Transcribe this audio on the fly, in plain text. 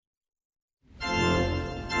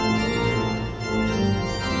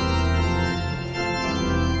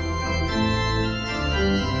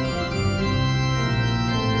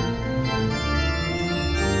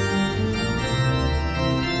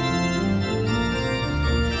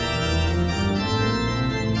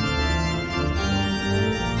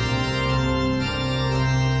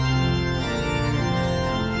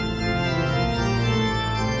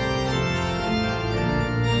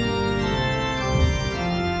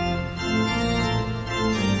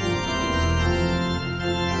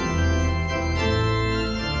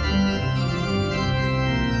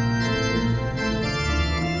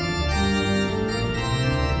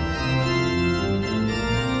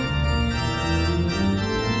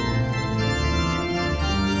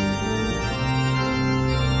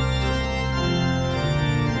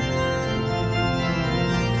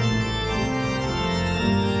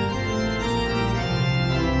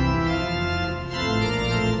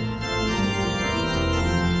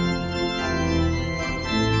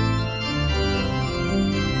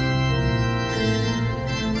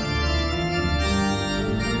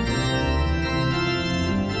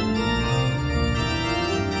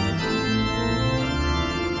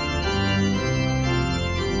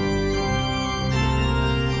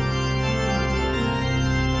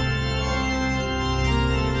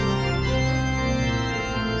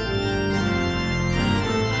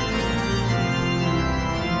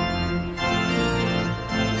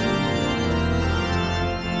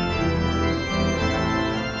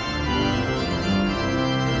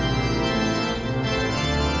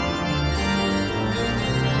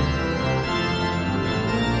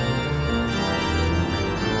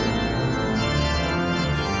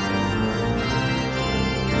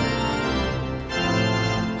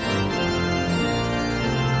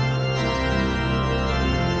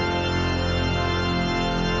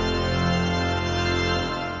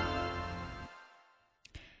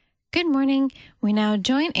Good morning. We now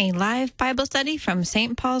join a live Bible study from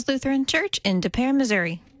St. Paul's Lutheran Church in Des Peres,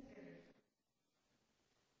 Missouri.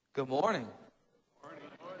 Good morning.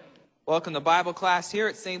 Welcome to Bible class here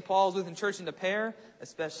at St. Paul's Lutheran Church in Des Peres.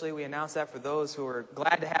 Especially, we announce that for those who are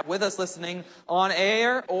glad to have with us listening on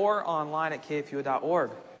air or online at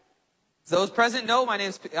kfua.org. As those present know, my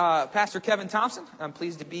name is Pastor Kevin Thompson. I'm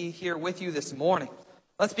pleased to be here with you this morning.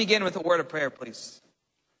 Let's begin with a word of prayer, please.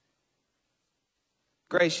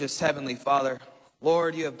 Gracious Heavenly Father,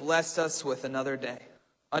 Lord, you have blessed us with another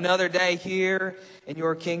day here in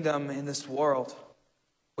your kingdom in this world.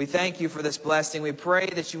 We thank you for this blessing. We pray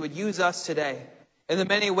that you would use us today in the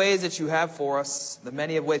many ways that you have for us, the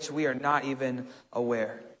many of which we are not even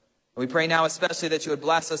aware. We pray now especially that you would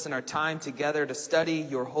bless us in our time together to study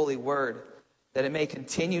your holy word, that it may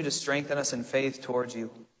continue to strengthen us in faith towards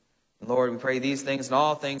you. Lord, we pray these things and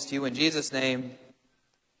all things to you in Jesus' name.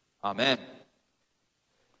 Amen.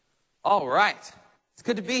 All right. It's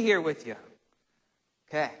good to be here with you.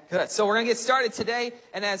 Okay, good. So we're going to get started today.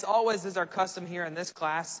 And as always is our custom here in this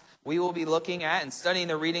class, we will be looking at and studying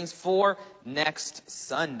the readings for next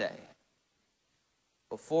Sunday.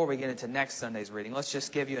 Before we get into next Sunday's reading, let's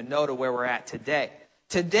just give you a note of where we're at today.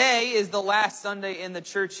 Today is the last Sunday in the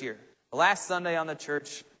church year, the last Sunday on the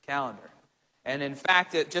church calendar. And in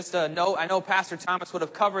fact, just a note, I know Pastor Thomas would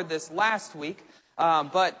have covered this last week,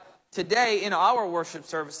 but today, in our worship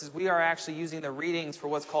services, we are actually using the readings for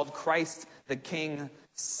what's called Christ the King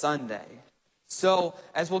Sunday. So,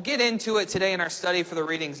 as we'll get into it today in our study for the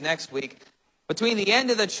readings next week, between the end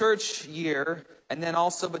of the church year and then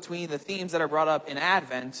also between the themes that are brought up in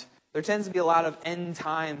Advent, there tends to be a lot of end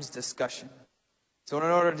times discussion. So in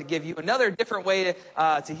order to give you another different way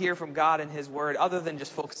to hear from God and His Word, other than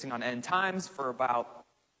just focusing on end times for about,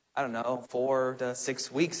 4 to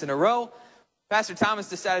 6 weeks in a row, Pastor Thomas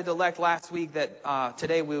decided to elect last week that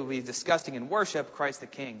today we will be discussing in worship Christ the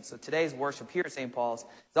King. So today's worship here at St. Paul's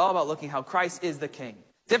is all about looking how Christ is the King.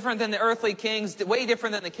 Different than the earthly kings, way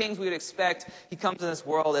different than the kings we would expect. He comes in this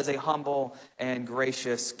world as a humble and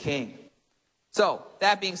gracious King. So,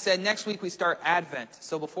 that being said, next week we start Advent.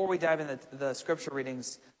 So before we dive into the scripture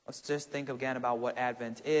readings, let's just think again about what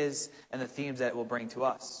Advent is and the themes that it will bring to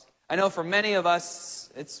us. I know for many of us,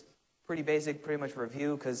 it's pretty basic, pretty much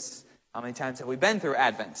review, because how many times have we been through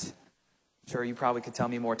Advent? I'm sure you probably could tell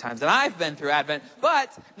me more times than I've been through Advent.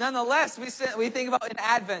 But nonetheless, we think about an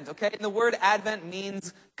Advent, okay? And the word Advent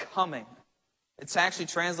means coming. It's actually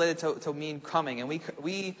translated to mean coming. And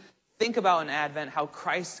we think about an Advent how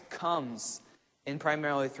Christ comes in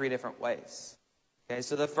primarily 3 different ways. Okay,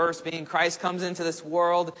 so the first being Christ comes into this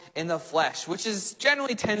world in the flesh, which is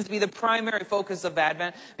generally tends to be the primary focus of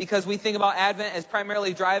Advent, because we think about Advent as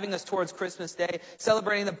primarily driving us towards Christmas Day,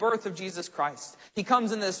 celebrating the birth of Jesus Christ. He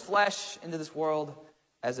comes in this flesh into this world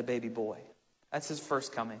as a baby boy. That's his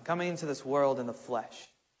first coming into this world in the flesh.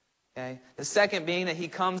 Okay? The second being that he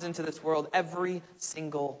comes into this world every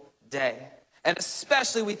single day. And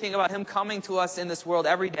especially we think about him coming to us in this world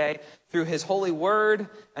every day through his holy word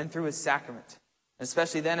and through his sacrament.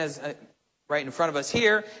 Especially then, as right in front of us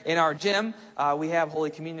here in our gym, we have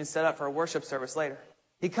Holy Communion set up for a worship service later.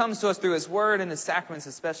 He comes to us through his word and his sacraments,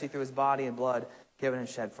 especially through his body and blood given and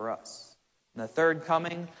shed for us. And the third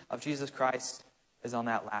coming of Jesus Christ is on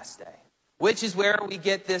that last day, which is where we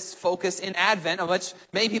get this focus in Advent, of which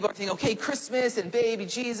many people are thinking, okay, Christmas and baby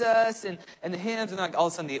Jesus and the hymns, and like all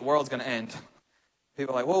of a sudden the world's going to end.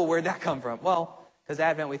 People are like, whoa, where'd that come from? Well, because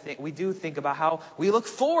Advent, we do think about how we look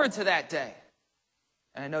forward to that day.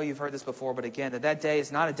 And I know you've heard this before, but again, that day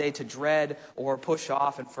is not a day to dread or push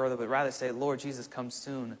off and further, but rather say, Lord Jesus, come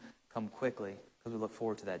soon, come quickly, because we look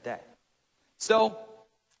forward to that day. So,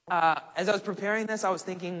 as I was preparing this, I was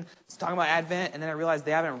talking about Advent, and then I realized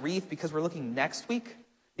the Advent wreath, because we're looking next week,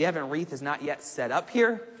 the Advent wreath is not yet set up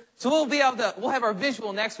here. So we'll have our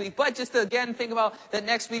visual next week, but just to again think about that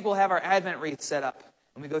next week we'll have our Advent wreath set up,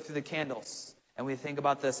 and we go through the candles. And we think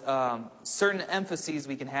about this certain emphases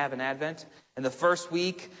we can have in Advent. In the first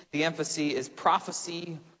week, the emphasis is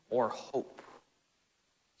prophecy or hope.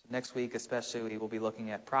 So next week especially, we will be looking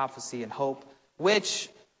at prophecy and hope, which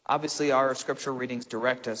obviously our scripture readings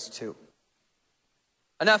direct us to.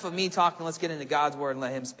 Enough of me talking. Let's get into God's word and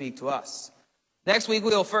let him speak to us. Next week, we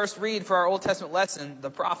will first read for our Old Testament lesson, the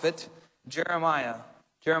prophet Jeremiah.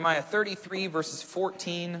 Jeremiah 33, verses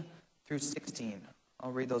 14 through 16.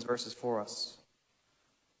 I'll read those verses for us.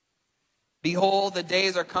 Behold, the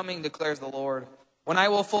days are coming, declares the Lord, when I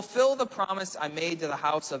will fulfill the promise I made to the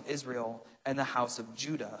house of Israel and the house of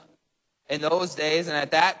Judah. In those days and at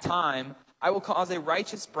that time, I will cause a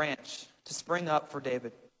righteous branch to spring up for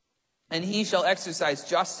David, and he shall exercise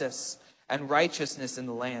justice and righteousness in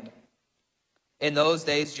the land. In those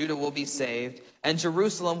days, Judah will be saved, and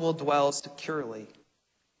Jerusalem will dwell securely.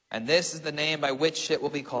 And this is the name by which it will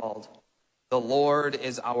be called: the Lord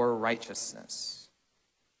is our righteousness.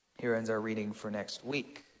 Here ends our reading for next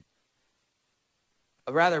week.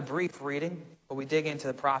 A rather brief reading, but we dig into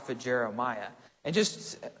the prophet Jeremiah. And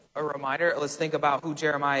just a reminder, let's think about who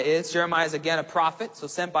Jeremiah is. Jeremiah is again a prophet, so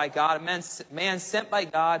sent by God, a man sent by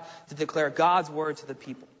God to declare God's word to the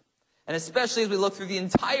people. And especially as we look through the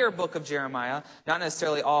entire book of Jeremiah, not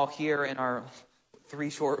necessarily all here in our 3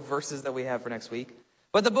 short verses that we have for next week,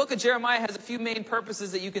 but the book of Jeremiah has a few main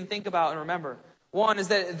purposes that you can think about and remember. One is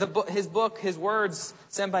that his words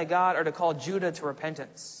sent by God are to call Judah to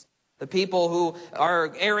repentance. The people who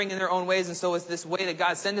are erring in their own ways, and so it's this way that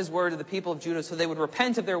God sent his word to the people of Judah so they would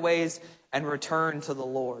repent of their ways and return to the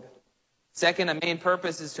Lord. Second, a main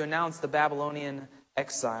purpose is to announce the Babylonian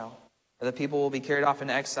exile. The people will be carried off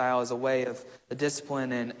into exile as a way of the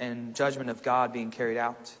discipline and judgment of God being carried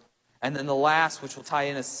out. And then the last, which will tie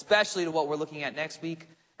in especially to what we're looking at next week,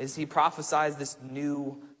 is he prophesies this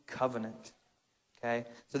new covenant. Okay?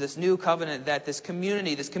 So this new covenant that this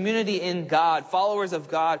community in God, followers of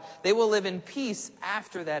God, they will live in peace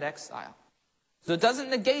after that exile. So it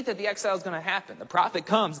doesn't negate that the exile is going to happen. The prophet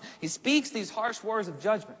comes, he speaks these harsh words of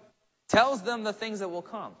judgment, tells them the things that will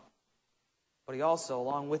come. But he also,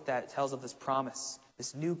 along with that, tells of this promise,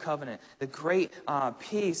 this new covenant, the great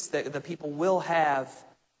peace that the people will have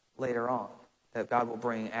later on, that God will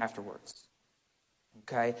bring afterwards.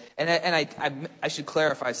 Okay? And I should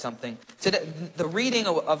clarify something. Today, the reading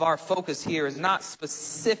of our focus here is not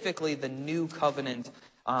specifically the new covenant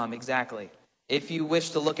exactly. If you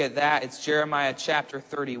wish to look at that, it's Jeremiah chapter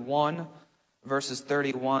 31, verses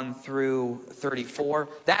 31 through 34.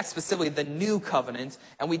 That's specifically the new covenant.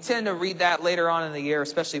 And we tend to read that later on in the year,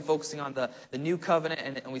 especially focusing on the new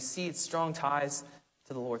covenant. And we see its strong ties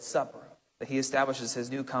to the Lord's Supper, that he establishes his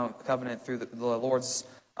new covenant through the Lord's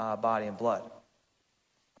body and blood.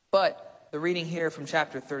 But the reading here from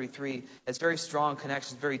chapter 33 has very strong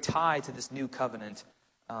connections, very tied to this new covenant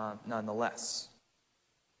nonetheless.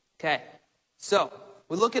 Okay, so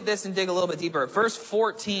we look at this and dig a little bit deeper. Verse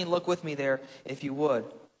 14, look with me there if you would.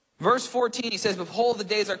 Verse 14, he says, "Behold, the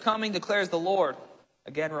days are coming, declares the Lord."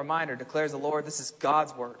 Again, reminder, declares the Lord. This is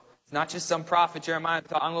God's word. It's not just some prophet, Jeremiah,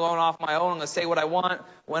 I'm going off my own. I'm going to say what I want,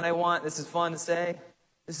 when I want. This is fun to say.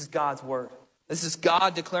 This is God's word. This is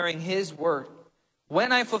God declaring his word.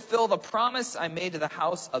 "When I fulfill the promise I made to the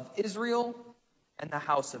house of Israel and the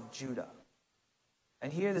house of Judah."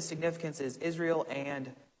 And here the significance is Israel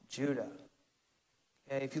and Judah.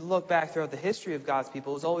 Okay, if you look back throughout the history of God's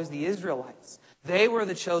people, it was always the Israelites. They were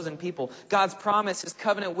the chosen people. God's promise, his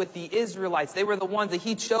covenant with the Israelites. They were the ones that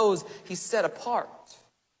he chose, he set apart.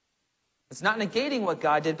 It's not negating what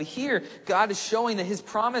God did, but here God is showing that his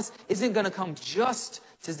promise isn't going to come just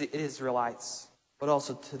to the Israelites, but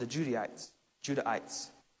also to the Judaites. To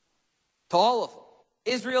all of them.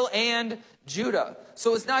 Israel and Judah.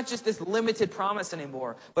 So it's not just this limited promise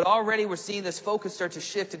anymore, but already we're seeing this focus start to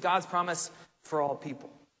shift to God's promise for all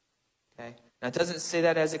people. Okay? Now it doesn't say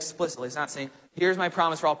that as explicitly. It's not saying, here's my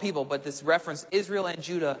promise for all people, but this reference, Israel and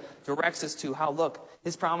Judah, directs us to how, look,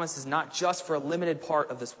 his promise is not just for a limited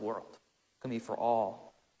part of this world. It's going to be for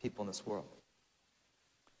all people in this world.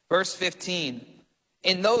 Verse 15,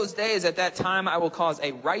 "In those days, at that time, I will cause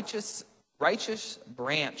a righteous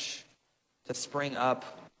branch to spring up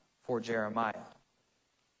for Jeremiah."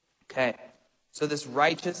 Okay, so this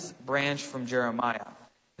righteous branch from Jeremiah.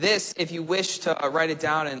 This, if you wish to write it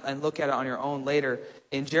down and look at it on your own later,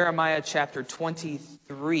 in Jeremiah chapter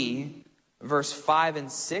 23, verse 5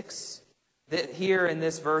 and 6, here in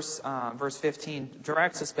this verse, verse 15,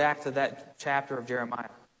 directs us back to that chapter of Jeremiah.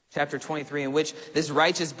 Chapter 23, in which this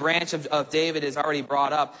righteous branch of David is already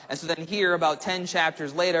brought up. And so then here, about 10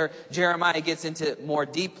 chapters later, Jeremiah gets into it more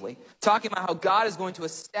deeply, talking about how God is going to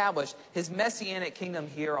establish his messianic kingdom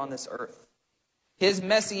here on this earth. His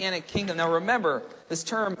messianic kingdom. Now remember, this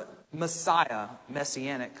term Messiah,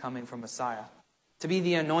 messianic, coming from Messiah, to be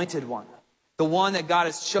the anointed one. The one that God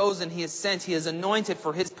has chosen, he has sent, he has anointed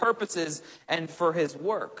for his purposes and for his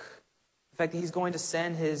work. In fact, he's going to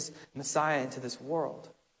send his Messiah into this world.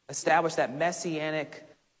 Establish that messianic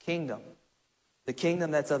kingdom. The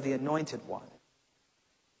kingdom that's of the anointed one.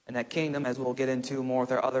 And that kingdom, as we'll get into more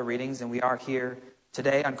with our other readings, and we are here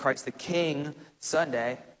today on Christ the King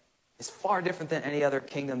Sunday, is far different than any other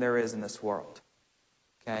kingdom there is in this world.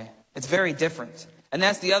 Okay? It's very different. And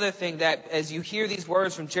that's the other thing that, as you hear these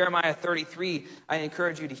words from Jeremiah 33, I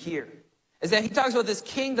encourage you to hear. Is that he talks about this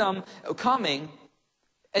kingdom coming,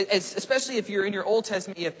 especially if you're in your Old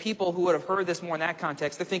Testament, you have people who would have heard this more in that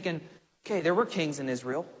context. They're thinking, okay, there were kings in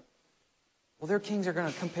Israel. Well, their kings are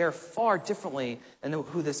going to compare far differently than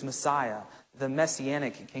who this Messiah, the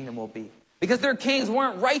Messianic kingdom, will be. Because their kings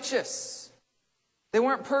weren't righteous. They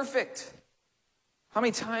weren't perfect. How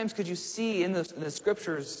many times could you see in the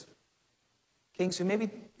scriptures kings who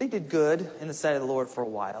maybe they did good in the sight of the Lord for a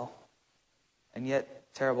while, and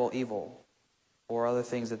yet terrible evil, or other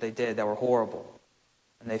things that they did that were horrible,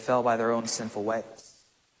 and they fell by their own sinful ways.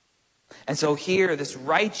 And so here, this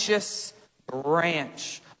righteous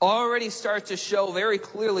branch already starts to show very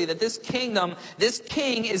clearly that this kingdom, this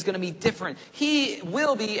king is going to be different. He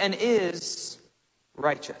will be and is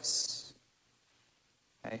righteous.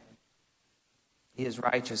 Okay? He is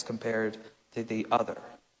righteous compared to the other.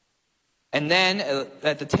 And then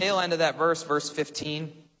at the tail end of that verse, verse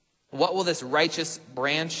 15, what will this righteous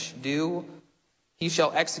branch do? He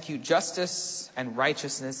shall execute justice and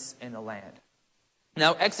righteousness in the land.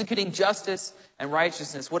 Now, executing justice and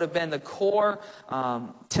righteousness would have been the core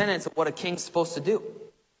tenets of what a king's supposed to do.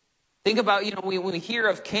 Think about, when we hear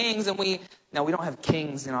of kings, and we don't have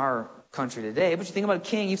kings in our country today, but you think about a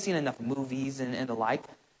king, you've seen enough movies and the like.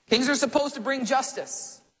 Kings are supposed to bring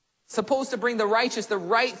justice, supposed to bring the righteous, the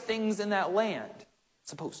right things in that land.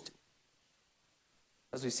 Supposed to.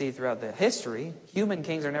 As we see throughout the history, human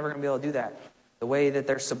kings are never going to be able to do that the way that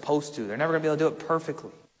they're supposed to. They're never going to be able to do it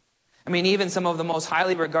perfectly. I mean, even some of the most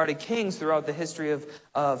highly regarded kings throughout the history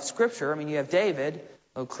of Scripture. I mean, you have David,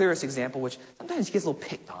 the clearest example, which sometimes he gets a little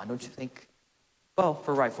picked on, don't you think? Well,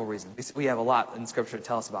 for rightful reasons. We have a lot in Scripture to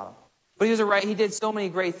tell us about him. But he did so many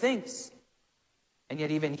great things. And yet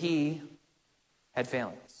even he had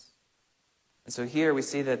failings. And so here we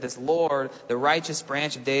see that this Lord, the righteous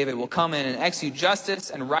branch of David, will come in and execute justice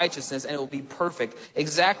and righteousness, and it will be perfect,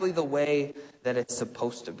 exactly the way that it's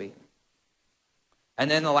supposed to be. And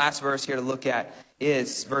then the last verse here to look at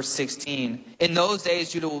is verse 16. In those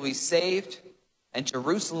days Judah will be saved, and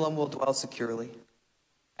Jerusalem will dwell securely.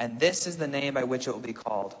 And this is the name by which it will be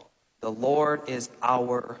called: the Lord is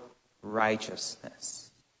our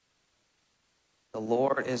righteousness. The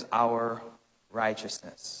Lord is our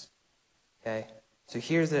righteousness. Okay? So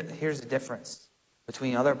here's the difference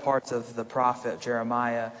between other parts of the prophet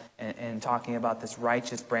Jeremiah and talking about this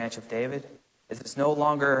righteous branch of David. It's no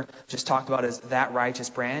longer just talked about as that righteous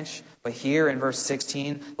branch, but here in verse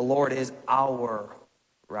 16, the Lord is our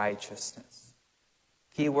righteousness.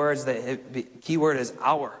 Key word is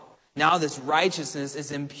our. Now this righteousness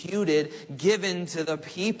is imputed, given to the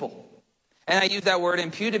people. And I use that word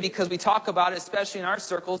imputed because we talk about it, especially in our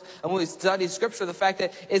circles, and when we study Scripture, the fact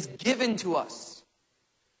that it's given to us.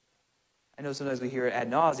 I know sometimes we hear it ad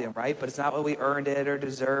nauseum, right? But it's not what we earned it or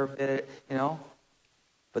deserved it,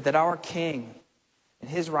 But that our King and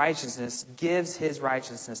his righteousness gives his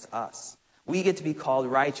righteousness to us. We get to be called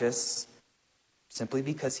righteous simply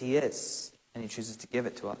because he is, and he chooses to give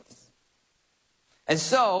it to us. And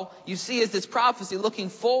so, you see, as this prophecy looking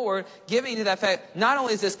forward, giving to that fact, not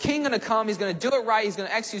only is this king going to come, he's going to do it right, he's going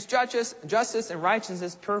to execute justice and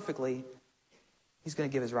righteousness perfectly, he's going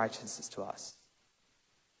to give his righteousness to us.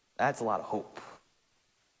 That's a lot of hope.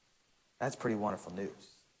 That's pretty wonderful news.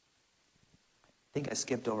 I think I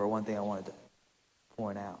skipped over one thing I wanted to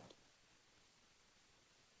point out.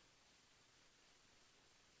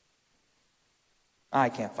 I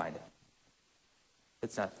can't find it.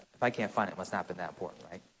 If I can't find it, it must not have been that important,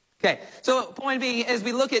 right? Okay, so point being, as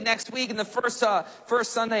we look at next week and the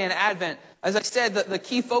first Sunday in Advent, as I said, the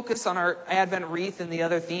key focus on our Advent wreath and the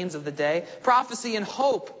other themes of the day, prophecy and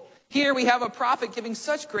hope. Here we have a prophet giving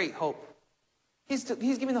such great hope. He's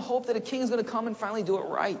giving the hope that a king is going to come and finally do it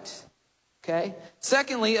right. Okay?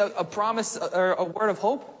 Secondly, a promise or a word of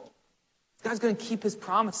hope. God's going to keep his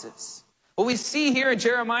promises. What we see here in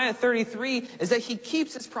Jeremiah 33 is that he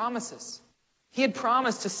keeps his promises. He had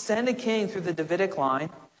promised to send a king through the Davidic line.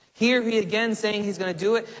 Here he again saying he's going to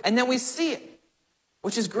do it. And then we see it,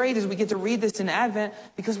 which is great as we get to read this in Advent,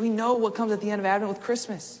 because we know what comes at the end of Advent with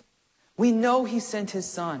Christmas. We know he sent his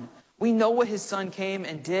son. We know what his son came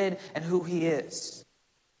and did and who he is.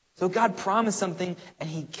 So God promised something and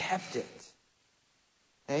he kept it.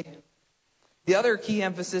 Okay? The other key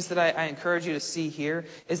emphasis that I encourage you to see here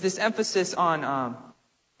is this emphasis on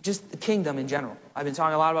just the kingdom in general. I've been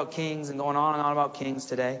talking a lot about kings and going on and on about kings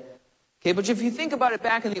today. Okay, but if you think about it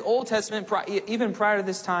back in the Old Testament, even prior to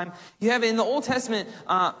this time, you have in the Old Testament,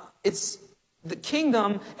 it's the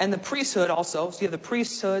kingdom and the priesthood also. So you have the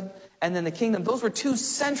priesthood and then the kingdom. Those were two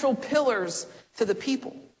central pillars to the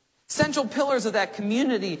people. Central pillars of that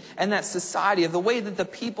community and that society, of the way that the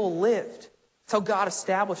people lived. That's how God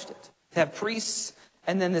established it. To have priests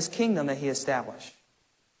and then this kingdom that he established.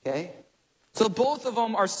 Okay? So both of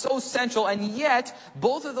them are so central, and yet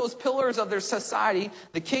both of those pillars of their society,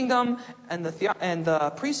 the kingdom and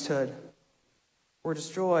the priesthood, were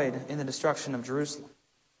destroyed in the destruction of Jerusalem.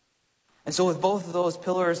 And so with both of those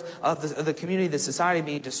pillars of the community, the society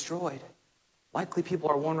being destroyed, likely people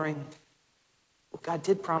are wondering, well, God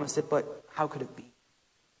did promise it, but how could it be?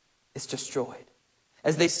 It's destroyed.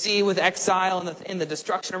 As they see with exile and the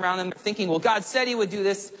destruction around them, they're thinking, well, God said he would do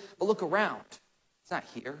this, but look around. It's not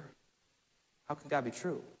here. How can God be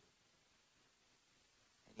true?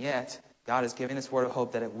 And yet, God is giving this word of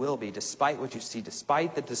hope that it will be, despite what you see,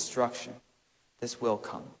 despite the destruction, this will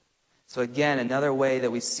come. So again, another way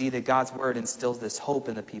that we see that God's word instills this hope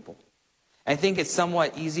in the people. I think it's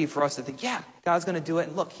somewhat easy for us to think, yeah, God's going to do it.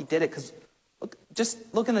 And look, he did it because just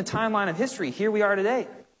look in the timeline of history. Here we are today.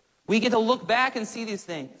 We get to look back and see these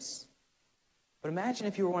things. But imagine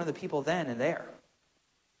if you were one of the people then and there.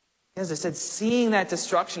 As I said, seeing that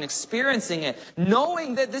destruction, experiencing it,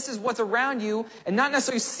 knowing that this is what's around you, and not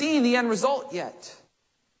necessarily seeing the end result yet.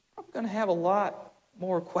 I'm going to have a lot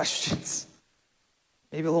more questions.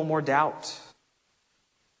 Maybe a little more doubt.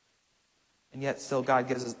 And yet still God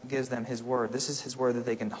gives them his word. This is his word that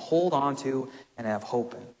they can hold on to and have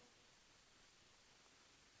hope in.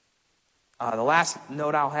 The last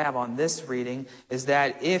note I'll have on this reading is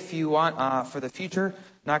that if you want, for the future,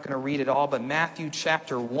 I'm not going to read it all, but Matthew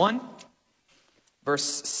chapter 1, verse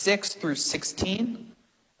 6 through 16.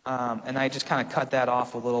 And I just kind of cut that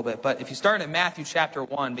off a little bit. But if you start at Matthew chapter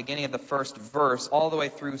 1, beginning at the first verse, all the way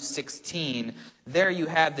through 16, there you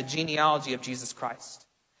have the genealogy of Jesus Christ.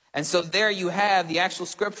 And so there you have the actual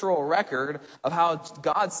scriptural record of how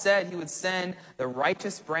God said he would send the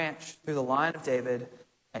righteous branch through the line of David.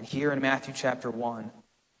 And here in Matthew chapter 1,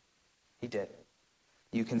 he did.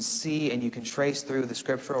 You can see and you can trace through the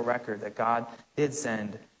scriptural record that God did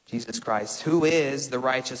send Jesus Christ, who is the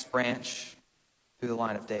righteous branch through the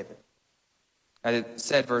line of David. I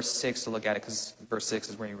said verse 6 to look at it because verse 6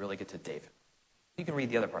 is where you really get to David. You can read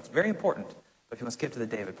the other parts. Very important. But if you want to skip to the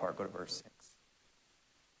David part, go to verse 6.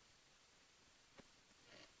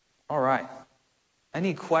 All right.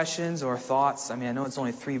 Any questions or thoughts? I mean, I know it's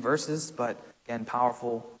only 3 verses, but again,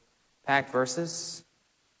 powerful, packed verses.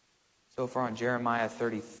 So far on Jeremiah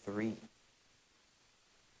 33. You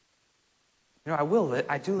know,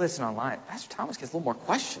 I do listen online. Pastor Thomas gets a little more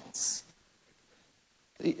questions.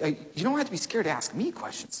 You don't have to be scared to ask me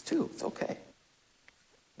questions, too. It's okay.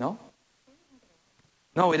 No?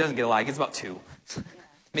 No, he doesn't get a lot. He gets about 2.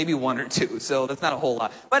 Maybe 1 or 2, so that's not a whole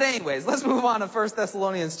lot. But anyways, let's move on to 1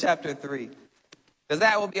 Thessalonians chapter 3. Because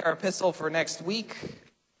that will be our epistle for next week.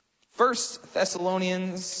 1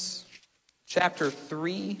 Thessalonians chapter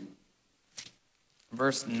 3,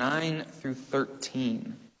 verse 9 through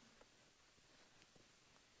 13.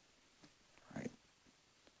 All right.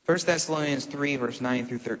 1 Thessalonians 3, verse 9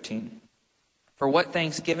 through 13. For what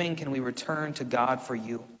thanksgiving can we return to God for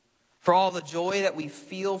you? For all the joy that we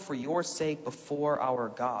feel for your sake before our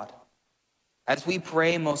God, as we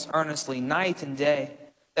pray most earnestly night and day,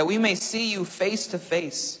 that we may see you face to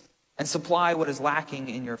face and supply what is lacking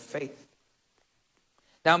in your faith.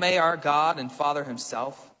 Now may our God and Father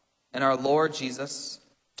himself and our Lord Jesus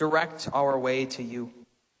direct our way to you.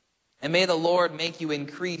 And may the Lord make you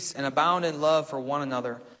increase and abound in love for one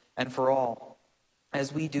another and for all,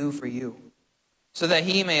 as we do for you, so that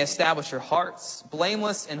he may establish your hearts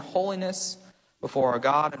blameless in holiness before our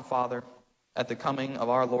God and Father at the coming of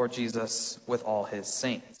our Lord Jesus with all his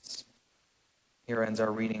saints. Here ends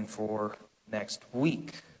our reading for next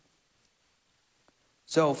week.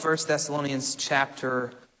 So, 1 Thessalonians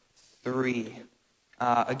chapter 3.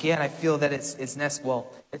 Again, I feel that it's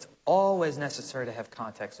always necessary to have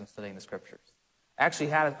context when studying the Scriptures. I actually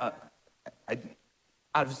had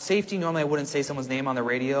out of safety, normally I wouldn't say someone's name on the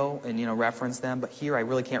radio and, reference them. But here I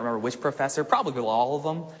really can't remember which professor, probably all of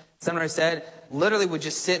them. Seminary said, literally would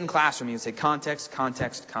just sit in classroom and say context,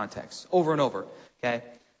 context, context, over and over. Okay?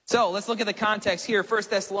 So let's look at the context here. 1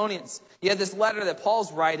 Thessalonians. You have this letter that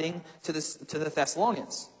Paul's writing to the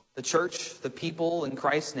Thessalonians, the church, the people in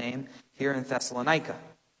Christ's name here in Thessalonica.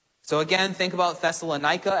 So again, think about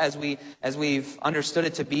Thessalonica as we've understood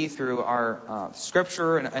it to be through our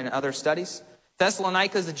scripture and other studies.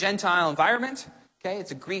 Thessalonica is a Gentile environment. Okay,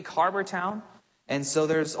 it's a Greek harbor town, and so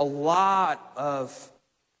there's a lot of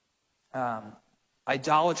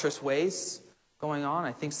idolatrous ways going on.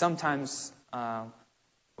 I think sometimes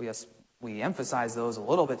we emphasize those a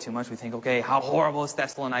little bit too much. We think, okay, how horrible is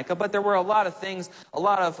Thessalonica? But there were a lot of things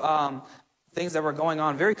that were going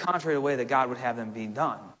on very contrary to the way that God would have them being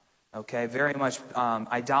done. Okay, very much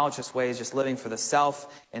idolatrous ways, just living for the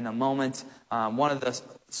self in the moment. One of the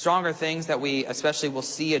stronger things that we especially will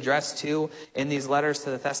see addressed to in these letters to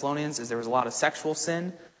the Thessalonians is there was a lot of sexual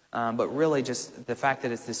sin, but really just the fact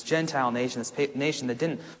that it's this Gentile nation, this nation that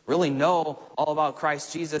didn't really know all about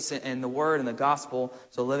Christ Jesus and the Word and the Gospel,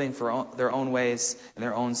 so living for their own ways and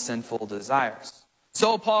their own sinful desires.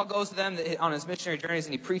 So Paul goes to them on his missionary journeys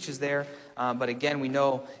and he preaches there, but again we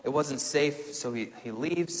know it wasn't safe, so he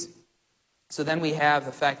leaves. So then we have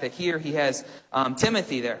the fact that here he has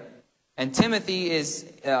Timothy there. And Timothy is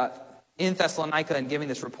in Thessalonica and giving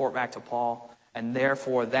this report back to Paul. And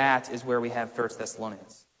therefore that is where we have 1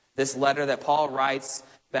 Thessalonians. This letter that Paul writes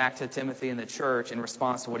back to Timothy in the church in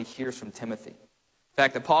response to what he hears from Timothy. The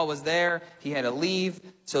fact that Paul was there, he had to leave,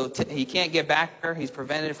 so he can't get back there. He's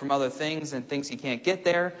prevented from other things and thinks he can't get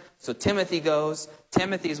there. So Timothy goes.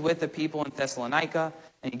 Timothy is with the people in Thessalonica,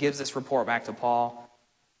 and he gives this report back to Paul.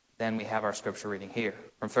 Then we have our scripture reading here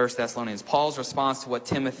from 1 Thessalonians. Paul's response to what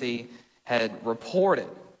Timothy had reported.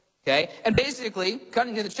 Okay? And basically,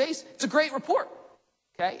 cutting to the chase, it's a great report.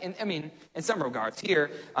 Okay? And I mean, in some regards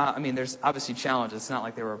here, there's obviously challenges. It's not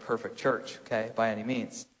like they were a perfect church, okay, by any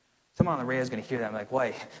means. Someone on the radio is going to hear that and be like,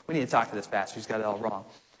 wait, we need to talk to this pastor. He's got it all wrong.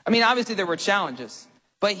 I mean, obviously there were challenges.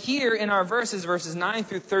 But here in our verses 9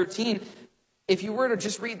 through 13, if you were to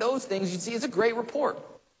just read those things, you'd see it's a great report.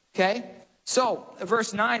 Okay? So,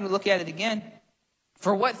 verse 9, we look at it again.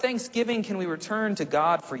 For what thanksgiving can we return to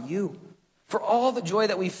God for you? For all the joy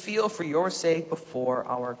that we feel for your sake before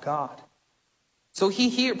our God. So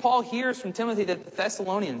Paul hears from Timothy that the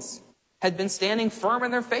Thessalonians had been standing firm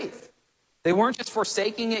in their faith. They weren't just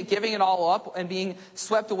forsaking it, giving it all up, and being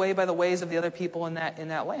swept away by the ways of the other people in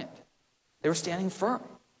that land. They were standing firm.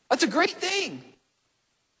 That's a great thing.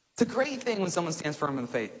 It's a great thing when someone stands firm in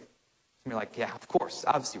the faith. And you're like, yeah, of course,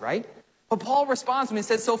 obviously, right? But Paul responds to him and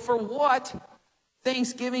says, so for what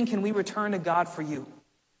thanksgiving can we return to God for you?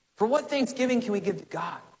 For what thanksgiving can we give to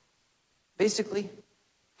God? Basically,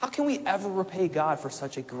 how can we ever repay God for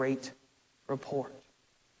such a great report?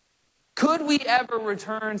 Could we ever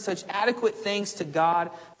return such adequate thanks to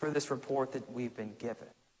God for this report that we've been given?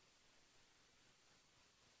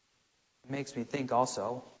 It makes me think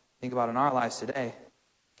about in our lives today,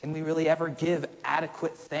 can we really ever give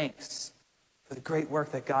adequate thanks for the great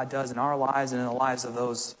work that God does in our lives and in the lives of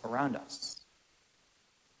those around us?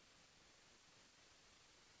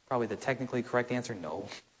 Probably the technically correct answer, no,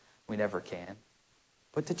 we never can.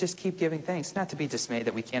 But to just keep giving thanks, not to be dismayed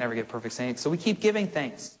that we can't ever give perfect thanks. So we keep giving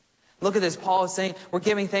thanks. Look at this, Paul is saying we're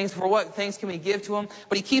giving thanks. For what thanks can we give to him?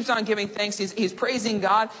 But he keeps on giving thanks. He's praising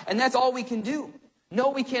God, and that's all we can do. No,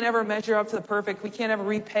 we can't ever measure up to the perfect. We can't ever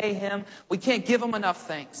repay him. We can't give him enough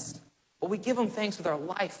thanks. But we give him thanks with our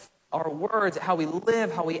life, our words, how we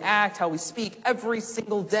live, how we act, how we speak every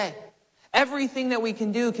single day. Everything that we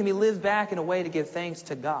can do can be lived back in a way to give thanks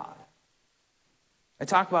to God. I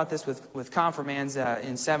talk about this with confirmands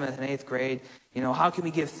in 7th and 8th grade. You know, how can we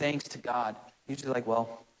give thanks to God? Usually like,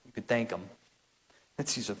 well, you could thank him.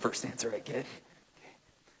 That's usually the first answer I get.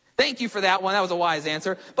 Thank you for that one. That was a wise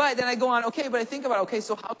answer. But then I go on, okay, but I think about, okay,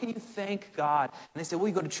 so how can you thank God? And they say, well,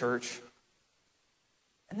 you go to church.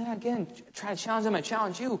 And then again, try to challenge them. I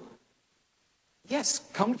challenge you. Yes,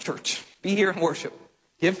 come to church. Be here and worship.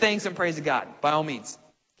 Give thanks and praise to God, by all means.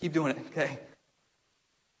 Keep doing it, okay?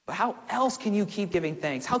 But how else can you keep giving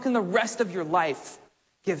thanks? How can the rest of your life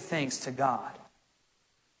give thanks to God?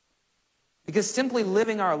 Because simply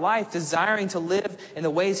living our life, desiring to live in the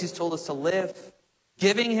ways he's told us to live,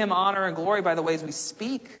 giving him honor and glory by the ways we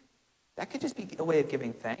speak, that could just be a way of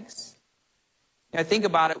giving thanks. I think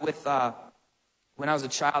about it with when I was a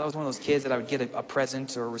child. I was one of those kids that I would get a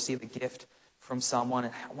present or receive a gift from someone,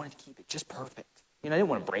 and I wanted to keep it just perfect. I didn't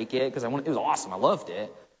want to break it because it was awesome. I loved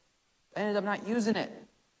it. I ended up not using it,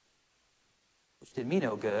 which did me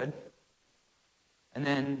no good. And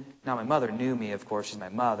then, now my mother knew me, of course, she's my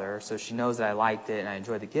mother, so she knows that I liked it and I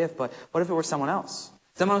enjoyed the gift, but what if it were someone else?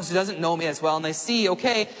 Someone else who doesn't know me as well, and they see,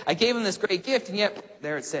 okay, I gave them this great gift, and yet,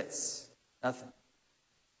 there it sits. Nothing.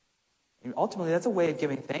 And ultimately, that's a way of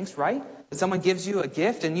giving thanks, right? That someone gives you a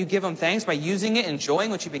gift, and you give them thanks by using it,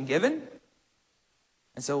 enjoying what you've been given.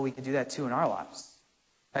 And so we can do that too in our lives.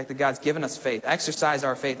 The fact that God's given us faith. Exercise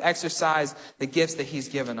our faith. Exercise the gifts that he's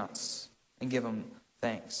given us, and give him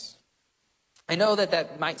thanks. I know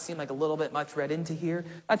that might seem like a little bit much read into here.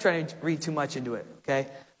 I'm not trying to read too much into it, okay?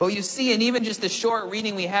 But you see, and even just the short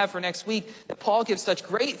reading we have for next week, that Paul gives such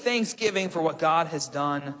great thanksgiving for what God has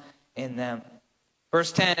done in them.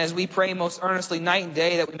 Verse 10, as we pray most earnestly night and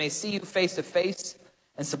day that we may see you face to face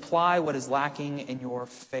and supply what is lacking in your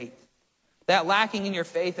faith. That lacking in your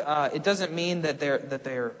faith, it doesn't mean that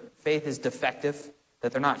their faith is defective,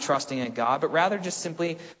 that they're not trusting in God, but rather just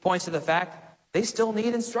simply points to the fact They still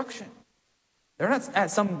need instruction. They're not at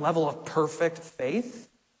some level of perfect faith.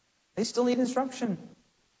 They still need instruction.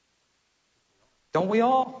 Don't we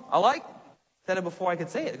all? Said it before I could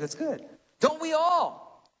say it. That's good. Don't we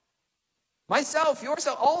all? Myself,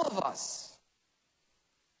 yourself, all of us.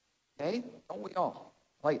 Okay? Don't we all?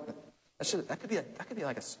 That could be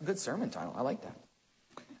like a good sermon title. I like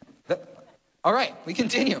that. All right, we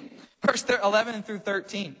continue. Verse 11 through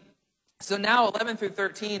 13. So now 11 through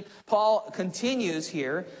 13, Paul continues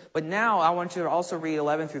here, but now I want you to also read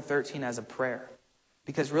 11 through 13 as a prayer.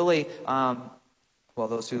 Because really,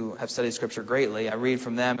 those who have studied Scripture greatly, I read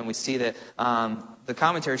from them and we see that the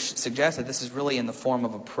commentary suggests that this is really in the form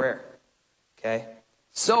of a prayer. Okay?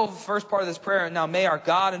 So, first part of this prayer, now may our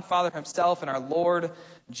God and Father himself and our Lord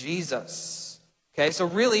Jesus. Okay, so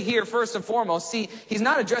really here, first and foremost, see, he's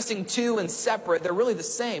not addressing two and separate. They're really the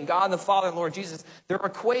same. God and the Father and Lord Jesus, they're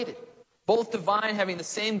equated. Both divine, having the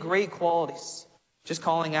same great qualities. Just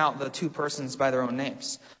calling out the two persons by their own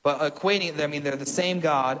names. But equating them, they're the same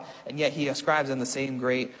God, and yet he ascribes them the same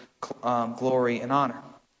great glory and honor.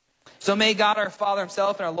 So may God our Father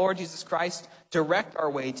himself and our Lord Jesus Christ direct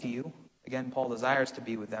our way to you. Again, Paul desires to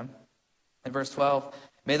be with them. In verse 12,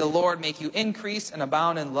 may the Lord make you increase and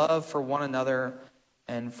abound in love for one another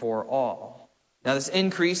and for all. Now this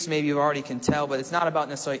increase, maybe you already can tell, but it's not about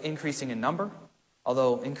necessarily increasing in number.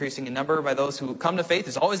 Although increasing in number by those who come to faith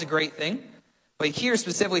is always a great thing. But here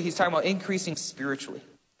specifically, he's talking about increasing spiritually.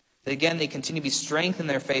 That again, they continue to be strengthened in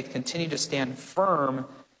their faith, continue to stand firm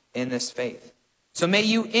in this faith. So may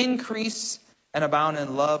you increase and abound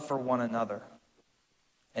in love for one another.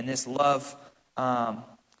 And this love,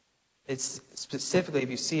 it's specifically, if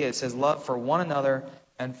you see it, it says love for one another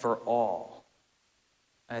and for all.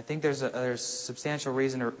 And I think there's substantial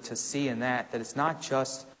reason to see in that it's not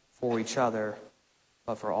just for each other,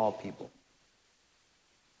 but for all people.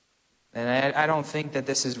 And I don't think that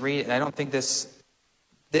this is I don't think this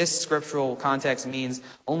scriptural context means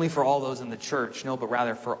only for all those in the church. No, but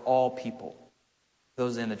rather for all people.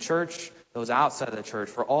 Those in the church, those outside of the church,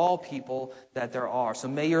 for all people that there are. So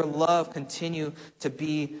may your love continue to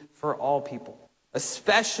be for all people,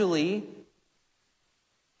 especially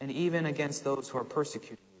and even against those who are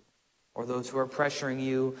persecuting you or those who are pressuring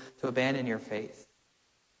you to abandon your faith.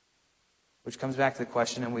 Which comes back to the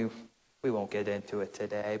question, and we won't get into it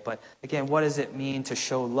today, but again, what does it mean to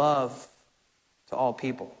show love to all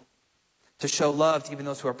people? To show love to even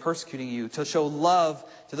those who are persecuting you, to show love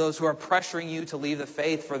to those who are pressuring you to leave the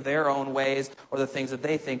faith for their own ways or the things that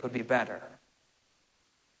they think would be better.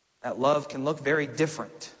 That love can look very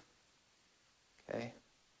different. Okay?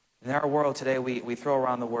 In our world today, we throw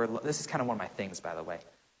around the word, this is kind of one of my things, by the way.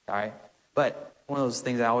 All right? But one of those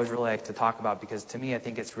things I always really like to talk about because to me I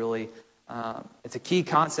think it's really it's a key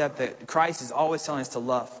concept that Christ is always telling us to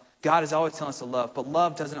love. God is always telling us to love. But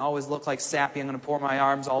love doesn't always look like sappy. I'm going to pour my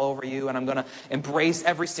arms all over you and I'm going to embrace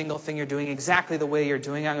every single thing you're doing exactly the way you're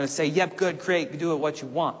doing it. I'm going to say, yep, good, great, do it what you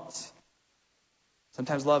want.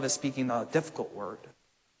 Sometimes love is speaking the difficult word.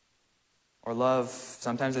 Or love,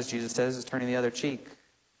 sometimes as Jesus says, is turning the other cheek.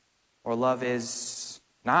 Or love is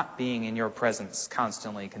not being in your presence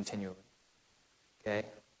constantly, continually. Okay?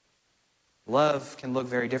 Love can look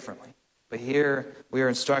very differently. But here we are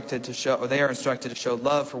instructed to show, or they are instructed to show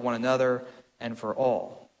love for one another and for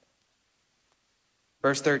all.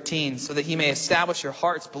 Verse 13, so that he may establish your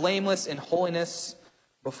hearts blameless in holiness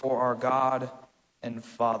before our God and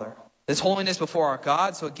Father. This holiness before our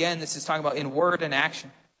God, so again, this is talking about in word and action.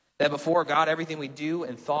 That before God, everything we do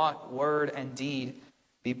in thought, word, and deed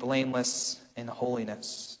be blameless in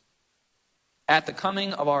holiness. At the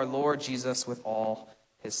coming of our Lord Jesus with all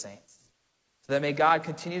his saints. So that may God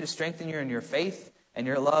continue to strengthen you in your faith and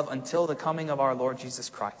your love until the coming of our Lord Jesus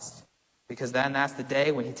Christ. Because then that's the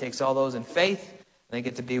day when he takes all those in faith and they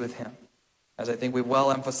get to be with him. As I think we've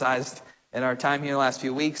well emphasized in our time here in the last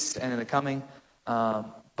few weeks and in the coming,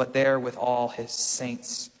 but there with all his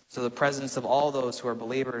saints. So the presence of all those who are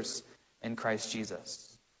believers in Christ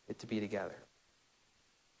Jesus get to be together.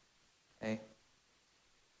 Okay?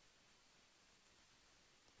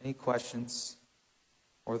 Any questions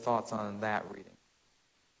or thoughts on that reading?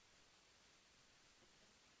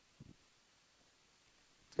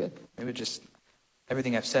 Good. Maybe just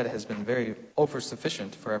everything I've said has been very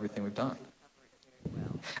over-sufficient for everything we've done.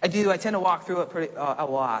 I do. I tend to walk through it pretty a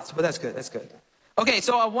lot, but that's good. That's good. Okay,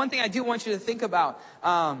 so one thing I do want you to think about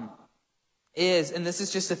is, and this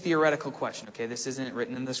is just a theoretical question, okay? This isn't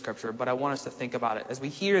written in the scripture, but I want us to think about it. As we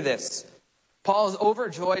hear this, Paul is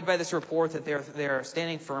overjoyed by this report that they're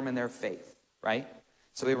standing firm in their faith, right?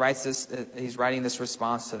 So he writes this, he's writing this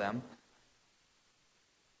response to them.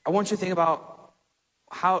 I want you to think about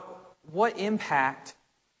what impact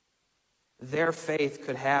their faith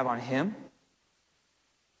could have on him,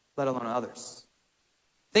 let alone others.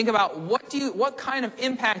 Think about what kind of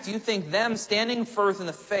impact do you think them standing firm in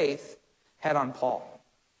the faith had on Paul?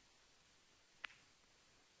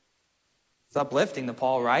 It's uplifting to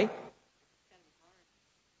Paul, right?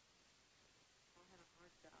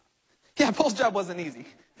 Yeah, Paul's job wasn't easy.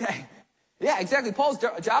 Yeah, exactly. Paul's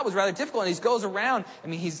job was rather difficult, and he goes around. I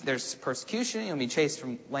mean, there's persecution. He'll be chased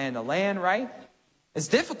from land to land, right? It's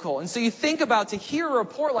difficult. And so you think about to hear a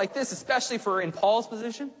report like this, especially for in Paul's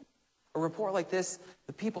position, a report like this,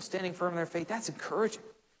 the people standing firm in their faith, that's encouraging.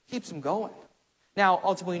 Keeps them going. Now,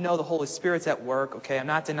 ultimately, we know the Holy Spirit's at work, okay? I'm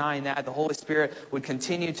not denying that. The Holy Spirit would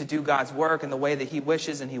continue to do God's work in the way that he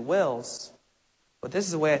wishes and he wills. But this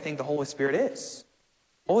is the way I think the Holy Spirit is.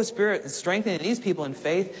 The Holy Spirit is strengthening these people in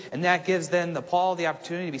faith, and that gives then Paul the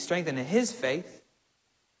opportunity to be strengthened in his faith.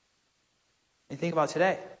 And think about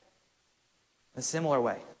today. In a similar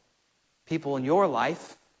way. People in your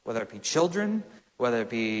life, whether it be children, whether it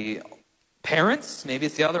be parents, maybe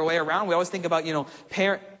it's the other way around. We always think about,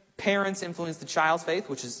 parents influence the child's faith,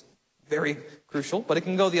 which is very crucial, but it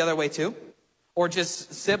can go the other way too. Or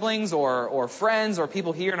just siblings or friends or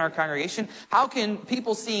people here in our congregation. How can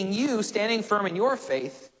people seeing you standing firm in your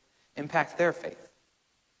faith impact their faith?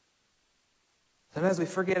 Sometimes we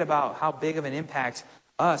forget about how big of an impact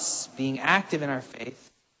us being active in our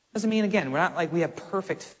faith. Doesn't mean, again, we're not like we have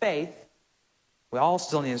perfect faith. We all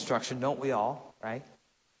still need instruction, don't we all, right?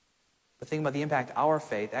 But think about the impact our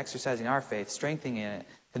faith, exercising our faith, strengthening in it,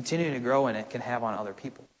 continuing to grow in it can have on other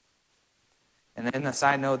people. And then a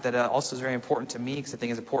side note that also is very important to me, because I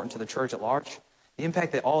think is important to the church at large, the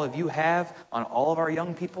impact that all of you have on all of our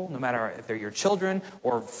young people, no matter if they're your children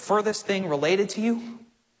or furthest thing related to you,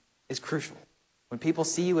 is crucial. When people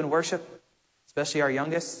see you in worship, especially our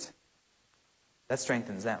youngest, that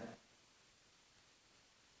strengthens them.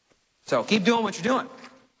 So keep doing what you're doing.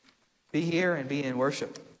 Be here and be in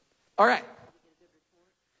worship. All right.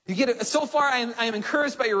 You get it. So far, I am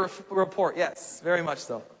encouraged by your report. Yes, very much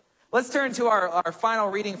so. Let's turn to our final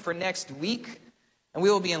reading for next week, and we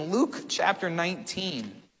will be in Luke chapter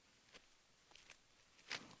 19.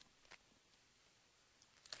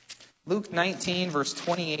 Luke 19, verse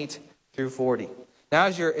 28 through 40. Now,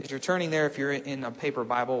 as you're turning there, if you're in a paper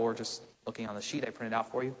Bible or just looking on the sheet I printed out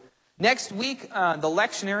for you. Next week, the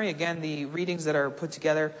lectionary, again, the readings that are put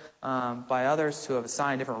together by others who have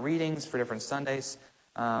assigned different readings for different Sundays.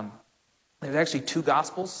 There's actually 2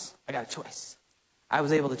 Gospels. I got a choice. I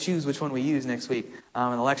was able to choose which one we use next week in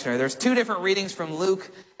the lectionary. There's 2 different readings from Luke,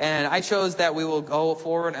 and I chose that we will go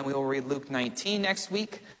forward and we will read Luke 19 next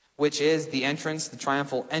week, which is the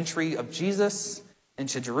triumphal entry of Jesus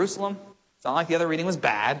into Jerusalem. It's not like the other reading was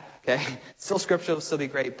bad, okay? Still scripture will still be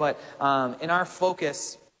great, but in our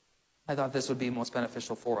focus, I thought this would be most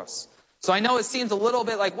beneficial for us. So I know it seems a little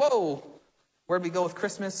bit like, whoa, where'd we go with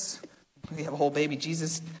Christmas? We have a whole baby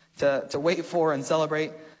Jesus to wait for and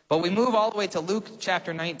celebrate. But we move all the way to Luke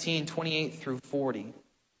chapter 19, 28 through 40.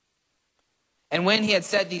 And when he had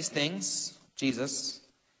said these things, Jesus,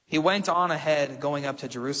 he went on ahead going up to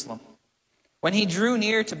Jerusalem. When he drew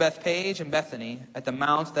near to Bethphage and Bethany at the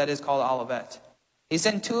mount that is called Olivet, he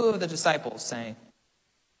sent 2 of the disciples, saying,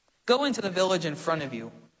 "Go into the village in front of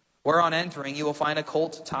you, where on entering you will find a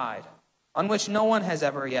colt tied, on which no one has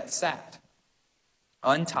ever yet sat.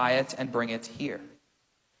 Untie it and bring it here.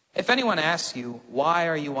 If anyone asks you, 'Why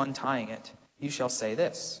are you untying it?' you shall say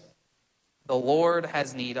this, 'The Lord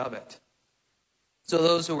has need of it.'" So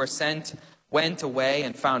those who were sent went away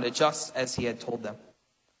and found it just as he had told them.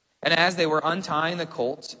 And as they were untying the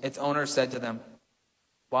colt, its owner said to them,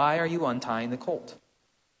 "Why are you untying the colt?"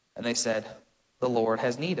 And they said, "The Lord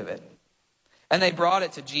has need of it." And they brought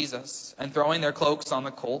it to Jesus, and throwing their cloaks on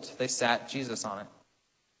the colt, they sat Jesus on it.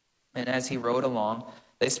 And as he rode along,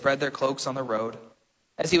 they spread their cloaks on the road.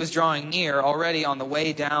 As he was drawing near, already on the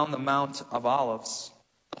way down the Mount of Olives,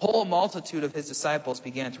 the whole multitude of his disciples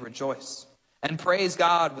began to rejoice and praise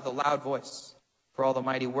God with a loud voice for all the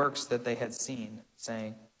mighty works that they had seen,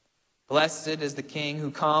 saying, "Blessed is the King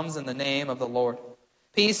who comes in the name of the Lord.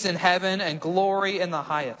 Peace in heaven and glory in the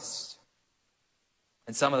highest."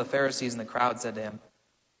 And some of the Pharisees in the crowd said to him,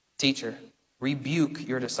 "Teacher, rebuke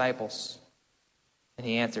your disciples." And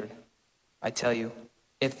he answered, "I tell you,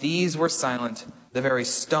 if these were silent, the very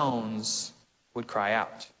stones would cry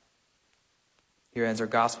out." Here ends our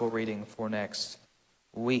gospel reading for next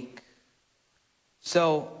week.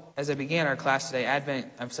 So, as I began our class today,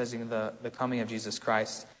 Advent emphasizing the coming of Jesus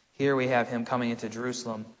Christ. Here we have him coming into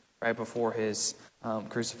Jerusalem right before his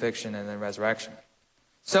crucifixion and then resurrection.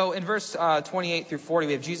 So in verse 28 through 40,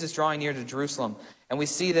 we have Jesus drawing near to Jerusalem. And we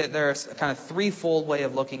see that there's a kind of threefold way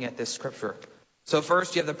of looking at this scripture. So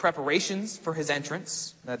first, you have the preparations for his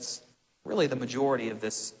entrance. That's really the majority of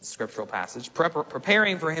this scriptural passage,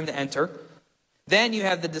 preparing for him to enter. Then you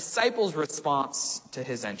have the disciples' response to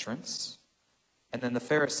his entrance. And then the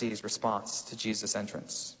Pharisees' response to Jesus'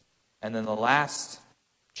 entrance. And then the last,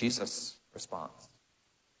 Jesus' response.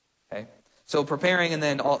 Okay? So preparing, and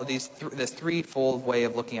then all this threefold way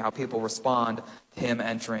of looking at how people respond to him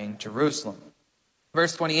entering Jerusalem.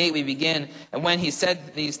 Verse 28, we begin, and when he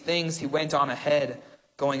said these things, he went on ahead,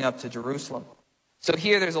 going up to Jerusalem. So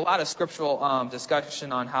here there's a lot of scriptural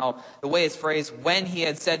discussion on how the way it's phrased, when he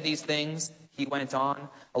had said these things, he went on.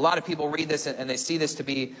 A lot of people read this and they see this to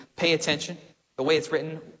be, pay attention. The way it's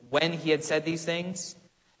written, when he had said these things,